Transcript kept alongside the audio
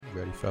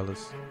Ready,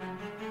 fellas?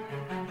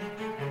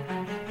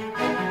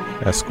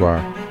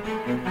 Esquire.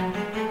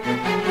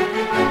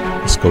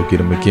 Let's go get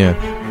him again.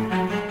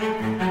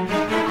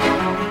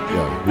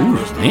 Yo,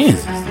 whose hands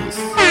is this?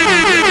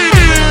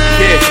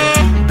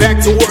 Yeah,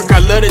 back to work, I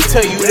love to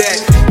tell you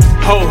that.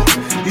 Oh,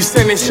 you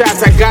sending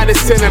shots, I gotta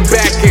send them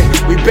back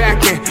in. We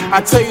backing,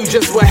 I tell you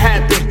just what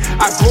happened.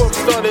 I grew up,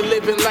 started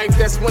living life,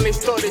 that's when they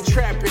started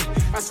trapping.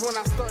 That's when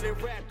I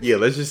started rapping. Yeah,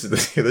 let's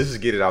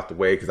just get it out the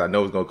way because I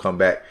know it's gonna come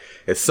back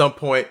at some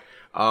point.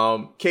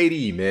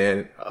 KD,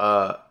 man,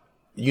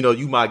 you know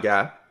you my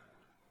guy,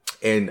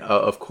 and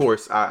of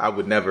course I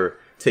would never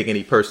take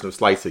any personal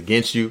slights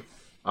against you.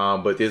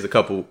 But there's a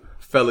couple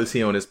fellas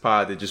here on this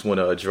pod that just want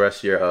to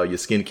address your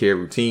skincare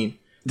routine,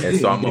 and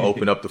so I'm gonna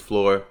open up the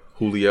floor.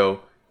 Julio,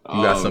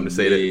 you got something to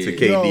say to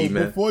KD,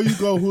 man? Before you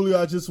go,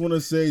 Julio, I just want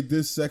to say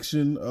this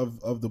section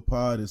of the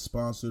pod is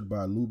sponsored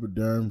by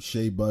Lubriderm,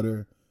 Shea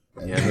Butter,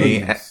 and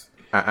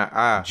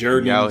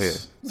Jordans. Out here.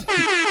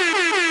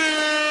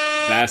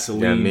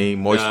 Vaseline. Yeah, I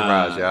mean,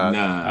 moisturize, y'all.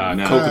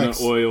 Nah.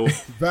 Coconut oil.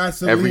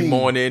 Vaseline. Every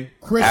morning,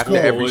 Crisco. after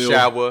every Oil.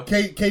 shower.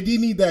 KD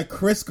need that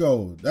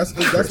Crisco. That's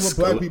what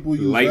black people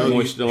use. Light right?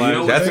 moisturizer. You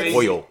know That's what's crazy?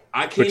 oil.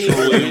 I can't even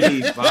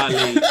really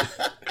violate.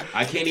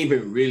 I can't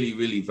even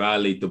really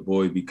violate the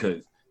boy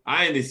because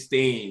I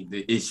understand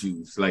the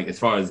issues, like as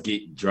far as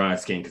getting dry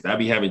skin, because I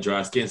be having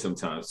dry skin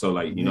sometimes. So,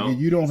 like, you know, Nigga,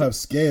 you don't have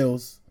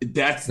scales.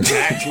 that's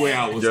where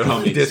I was Yo,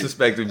 coming.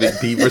 disrespectful, be My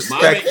man, yo,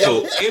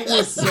 respectful. it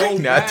was so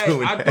Not bad.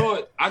 doing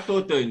that. I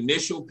thought the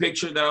initial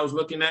picture that I was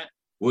looking at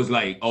was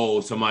like, oh,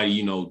 somebody,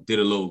 you know, did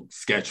a little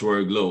sketch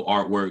work, little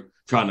artwork,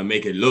 trying to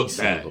make it look A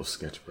bad. little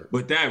sketch work.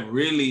 But that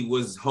really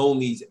was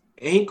homie's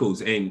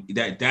ankles, and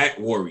that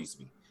worries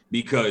me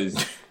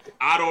because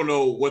I don't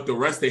know what the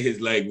rest of his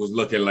leg was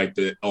looking like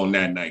on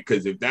that night.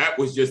 Because if that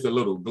was just a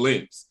little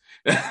glimpse,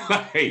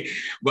 like,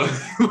 but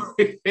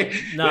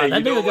Nah,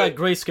 that nigga got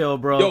grayscale,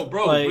 bro. Yo,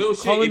 bro, like, real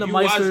shit. calling If the you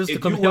Meisters to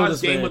come heal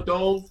this Game man. of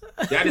Thrones,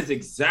 that is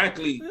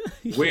exactly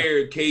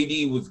where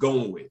KD was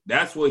going with.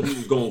 That's what he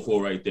was going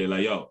for right there.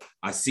 Like, yo,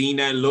 I seen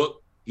that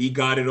look. He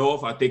got it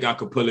off. I think I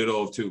could pull it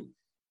off too.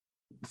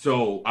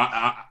 So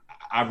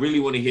I really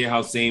want to hear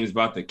how Sam is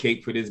about to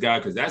cape for this guy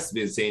because that's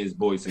been Sam's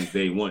boy since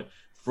day one.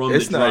 From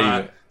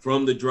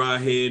the dry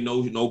hair,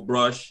 no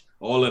brush,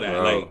 all of that.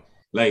 Bro.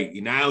 Like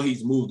now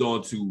he's moved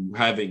on to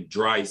having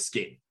dry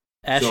skin.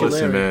 Ashy So,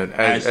 Listen, Larry. man,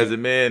 as a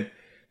man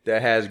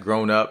that has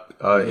grown up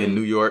in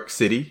New York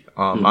City,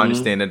 I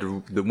understand that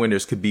the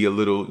winters could be a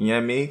little, you know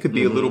what I mean? Could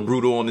be a little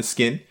brutal on the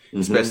skin,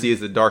 especially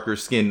as a darker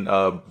skin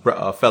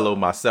fellow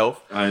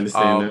myself. I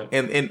understand that.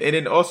 And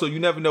then also, you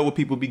never know what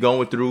people be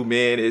going through,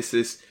 man. It's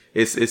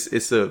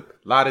a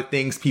lot of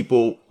things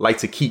people like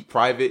to keep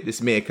private.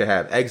 This man could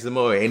have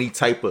eczema or any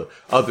type of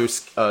other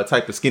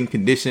type of skin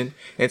condition,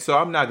 and so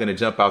I'm not gonna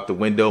jump out the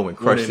window and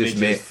crush When this it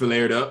man. just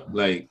flared up,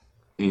 like,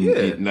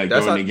 like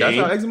that's during the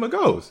game. how eczema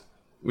goes.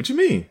 What you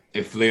mean?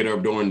 It flared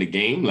up during the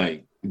game.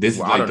 Like this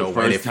Well, is I like don't the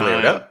know when it first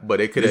flared time. up,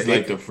 but it could It's have.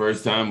 like the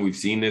first time we've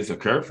seen this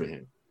occur for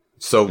him.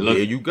 So Look,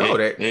 there you go.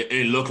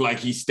 It looked like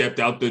he stepped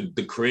out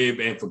the crib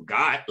and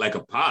forgot, like a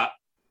pop.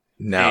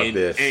 Now and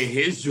this.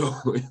 his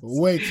joint.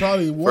 Wait,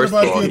 Charlie, what First of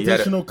about all, the he had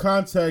additional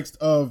context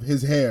of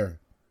his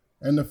hair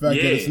and the fact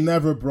that it's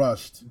never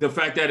brushed? The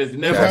fact that it's It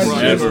never hasn't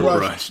brushed. been Never brushed.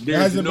 brushed. It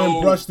hasn't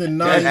been brushed in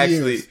 9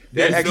 years. that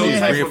There's actually no is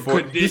type of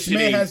reinforcing. This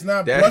man has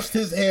not That- brushed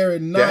his hair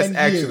in 9 years. That's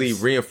actually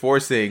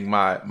reinforcing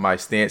my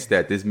stance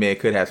that this man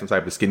could have some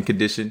type of skin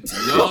condition.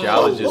 No. that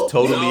y'all are just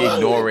totally No.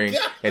 ignoring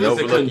and It's a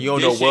overlooking. You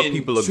don't know what condition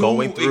people are to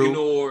going through.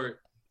 Ignore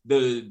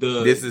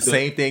the This is the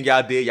same thing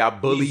y'all did. Y'all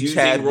bullied He's using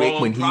Chadwick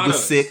wrong when he products.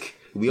 was sick.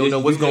 We don't He's know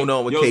what's using- going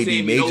on with Yo, KD. Sam,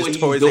 you Maybe know he what just he's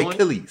tore his doing?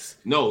 Achilles.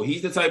 No,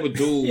 he's the type of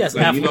dude. Yes,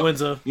 like,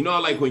 affluenza. You know,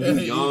 like when you're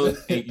young,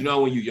 and you know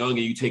when you're young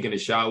and you taking a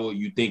shower,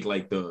 you think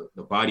like the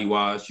body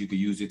wash, you could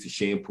use it to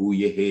shampoo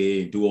your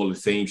hair and do all the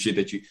same shit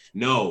that you.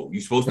 No,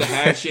 you're supposed to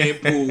have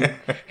shampoo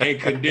and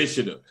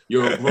conditioner.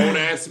 You're a grown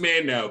ass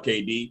man now,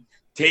 KD.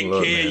 Take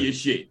Look, care man. of your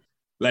shit.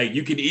 Like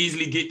you can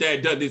easily get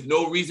that done. There's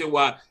no reason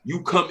why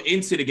you come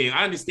into the game.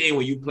 I understand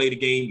when you play the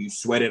game, you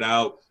sweat it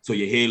out so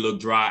your hair look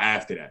dry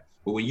after that.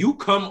 But when you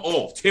come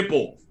off, tip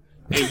off,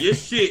 and your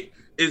shit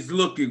is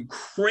looking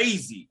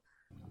crazy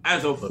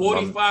as a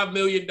 $45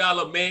 million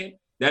man,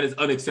 that is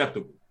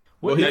unacceptable.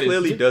 Well, he That is-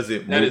 clearly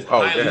doesn't that move. is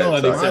Oh, highly go ahead. No, Sorry.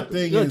 my unacceptable.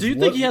 thing Yo, is, do you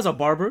think he has a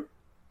barber?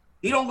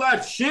 He don't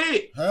got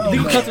shit. Hell Do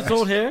you no. cut his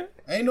own hair?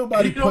 Ain't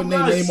nobody He don't putting their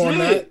got name on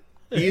that. shit.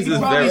 He's He a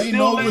probably very ain't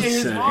no still letting his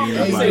respect- mom ain't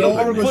say Ain't nobody the no, putting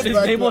barber his name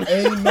respectable, on-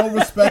 ain't no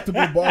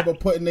respectable barber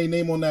putting their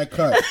name on that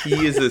cut.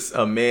 He is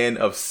a man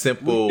of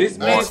simple This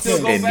man wants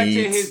still go and back to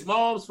needs. his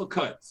mom's for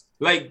cuts.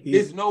 Like,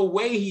 there's no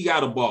way he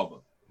got a barber.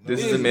 This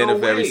is a There's man no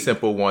of very way.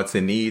 simple wants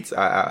and needs.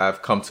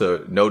 I've come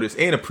to notice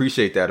and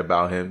appreciate that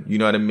about him. You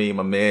know what I mean?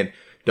 My man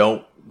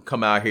don't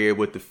come out here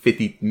with the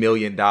 $50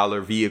 million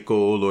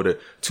vehicle or the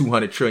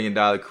 $200 trillion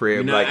crib.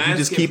 You're not Like you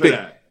just asking keep for it.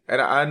 that. And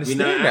I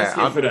understand that.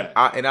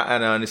 I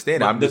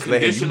understand. But I'm just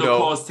letting you know.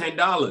 Costs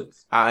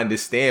 $10. I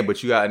understand,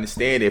 but you gotta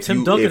understand if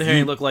Tim Duncan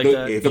hair look like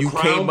that. If you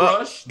came up,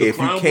 brush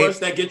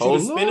that gets you the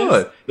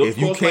spinners, if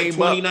you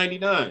came up,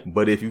 $20.99.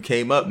 But if you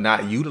came up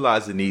not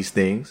utilizing these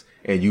things,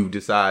 and you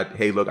decide,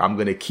 hey, look, I'm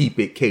gonna keep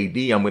it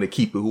KD. I'm gonna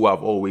keep it who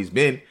I've always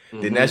been.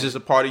 Then that's just a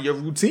part of your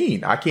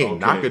routine. I can't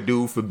knock a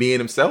dude for being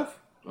himself.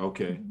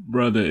 Okay,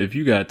 brother. If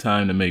you got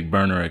time to make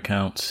burner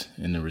accounts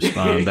and to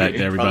respond back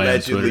to everybody on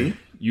Twitter,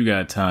 you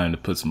got time to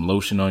put some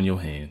lotion on your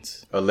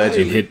hands.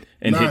 Allegedly.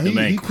 And hit the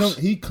ankles.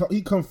 He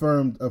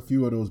confirmed a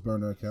few of those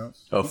burner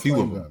accounts. A few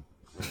of them.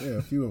 Yeah,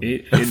 a few of them.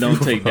 It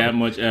don't take that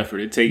much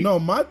effort. No,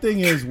 my thing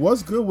is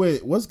what's good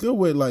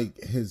with like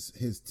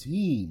his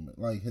team,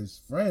 like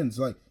his friends.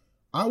 Like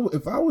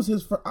if I was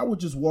his friend, I would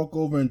just walk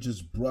over and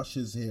just brush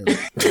his hair.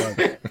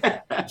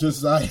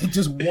 Just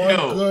one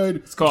good.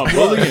 It's called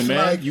bullying, man.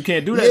 Like, you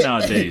can't do that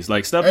nowadays.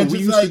 Like stuff that we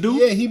used to do.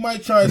 Yeah, he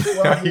might try and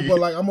swap me, but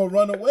like I'm gonna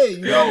run away.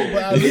 You know,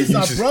 but at least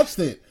I brushed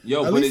it.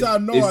 At least I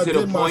know I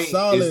did my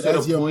solid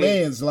as your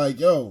man's. Like,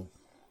 yo,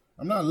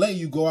 I'm not letting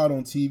you go out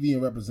on TV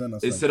and represent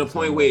us. It's to the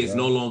point where it's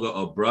no longer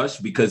a brush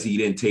because he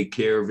didn't take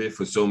care of it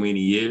for so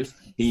many years.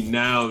 He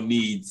now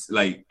needs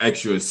like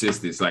extra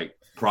assistance, like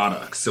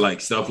products,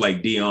 like stuff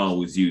like Dion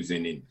was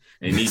using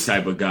and these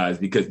type of guys,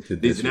 because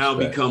it's now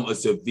become a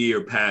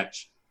severe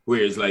patch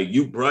where it's like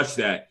you brush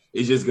that,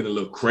 it's just gonna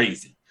look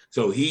crazy.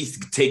 So he's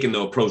taking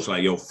the approach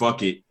like, yo,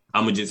 fuck it,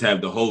 I'm gonna just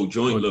have the whole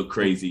joint look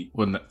crazy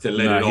to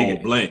let it all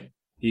blend.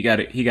 He got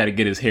to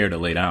get his hair to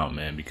lay down,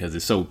 man, because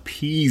it's so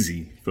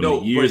peasy from the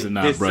years of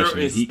not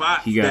brushing. He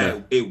got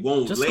it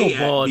won't lay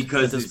at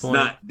because it's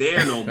not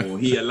there no more.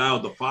 He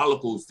allowed the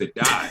follicles to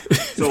die.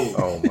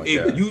 So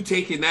if you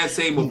taking that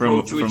same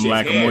approach with your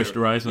lack hair, of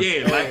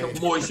moisturizer, lack of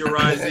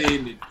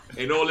moisturizing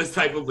and all this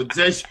type of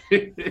attention,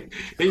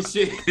 his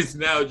shit is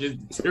now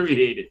just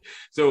deteriorated.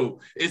 So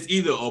it's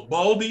either a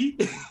baldy.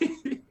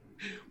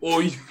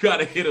 Or you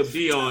gotta hit a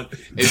Dion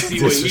and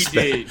see what he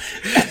did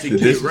to get right. The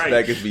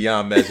disrespect is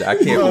beyond measure. I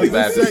can't believe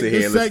I have to sit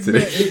here and listen to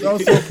this. Is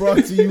also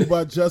brought to you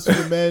by Just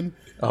for Men.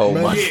 Oh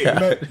my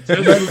God!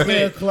 Just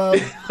for Club.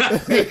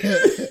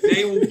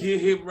 They will get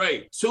him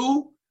right.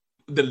 Two,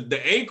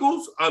 the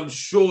ankles. I'm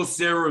sure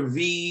Sarah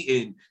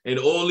V and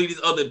all of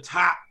these other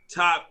top.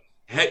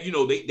 You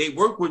know, they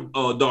work with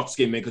dark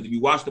skinned men, because if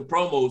you watch the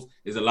promos,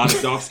 there's a lot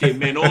of dark skinned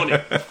men on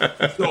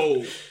it.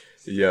 So.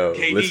 Yo,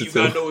 KD, you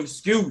got no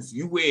excuse.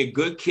 You wear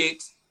good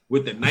kicks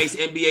with the nice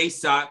NBA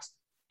socks,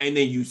 and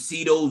then you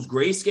see those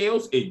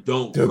grayscales. It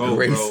don't go, bro.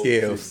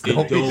 Grayscales.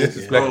 Don't be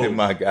disrespecting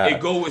my guy. It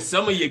go with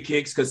some of your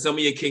kicks because some of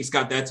your kicks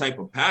got that type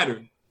of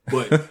pattern.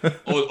 But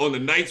on the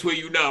nights where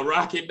you're not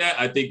rocking that,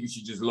 I think you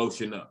should just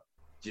lotion up.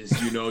 Just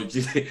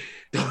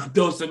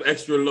throw some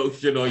extra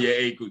lotion on your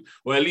ankles,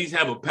 or at least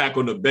have a pack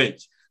on the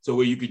bench so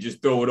where you could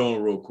just throw it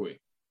on real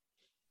quick.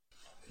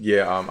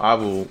 Yeah, I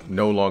will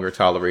no longer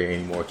tolerate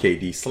any more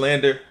KD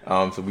slander.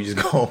 So we just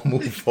gonna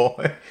move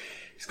on.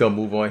 Just gonna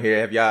move on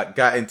here. Have y'all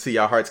gotten to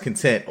your heart's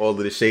content all of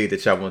the shade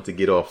that y'all want to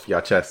get off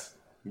y'all chest?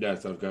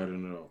 Yes, I've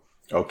gotten it off.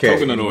 Okay.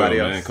 Coconut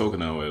oil, man.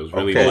 Coconut oil is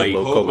really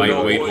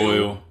lightweight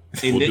oil.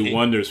 Will do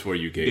wonders for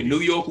you, KD. The New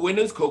York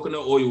winners,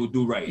 coconut oil will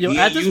do right. Yo,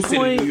 at this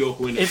point,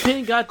 if he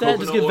ain't got that,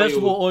 just get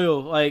vegetable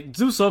oil. Like,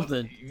 do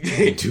something.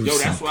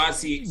 That's why I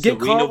see get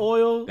car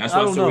oil. That's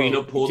why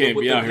Serena pulled up with the pan. Can't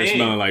be out here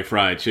smelling like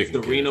fried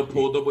chicken. Serena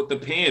pulled up with the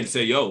pan.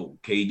 Say, yo,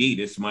 KD,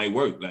 this might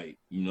work. Like,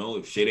 you know,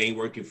 if shit ain't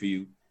working for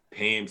you,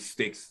 pan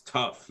sticks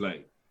tough.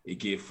 Like, it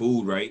get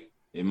food right.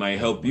 It might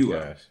help you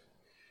out.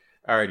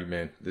 Alrighty,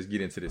 man. Let's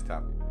get into this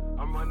topic.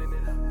 I'm running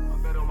it up.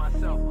 I bet on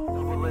myself. I'm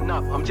doubling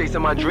up. I'm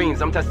chasing my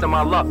dreams. I'm testing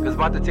my luck. It's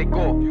about to take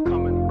off. You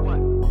coming or what?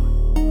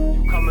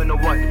 You coming or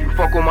what? If you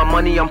fuck with my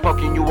money, I'm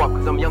fucking you up.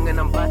 Cause I'm young and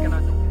I'm black and I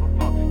don't give a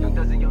fuck. Young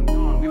Desert, young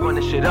Dawn. We run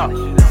this shit up.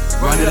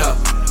 Run it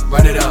up.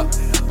 Run it up.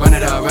 Run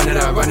it up. Run it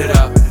up. Run it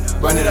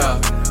up. Run it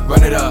up.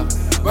 Run it up.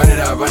 Run it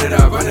up. Run it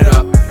up. Run it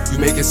up. You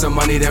making some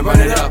money, then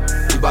run it up.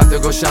 You about to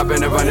go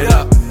shopping and run it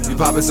up. You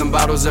popping some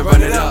bottles and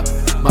run it up.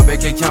 My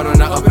bank account on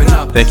the up and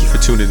up. Thank you for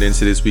tuning in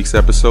to this week's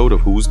episode of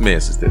Whose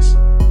Mans Is This?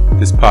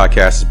 This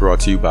podcast is brought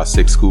to you by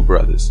 6 School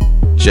Brothers,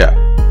 Jeff,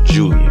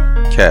 Julian,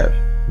 Kev,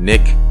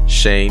 Nick,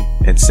 Shane,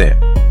 and Sam.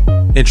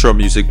 Intro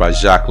music by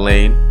Jacques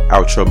Lane,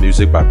 outro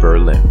music by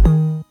Berlin.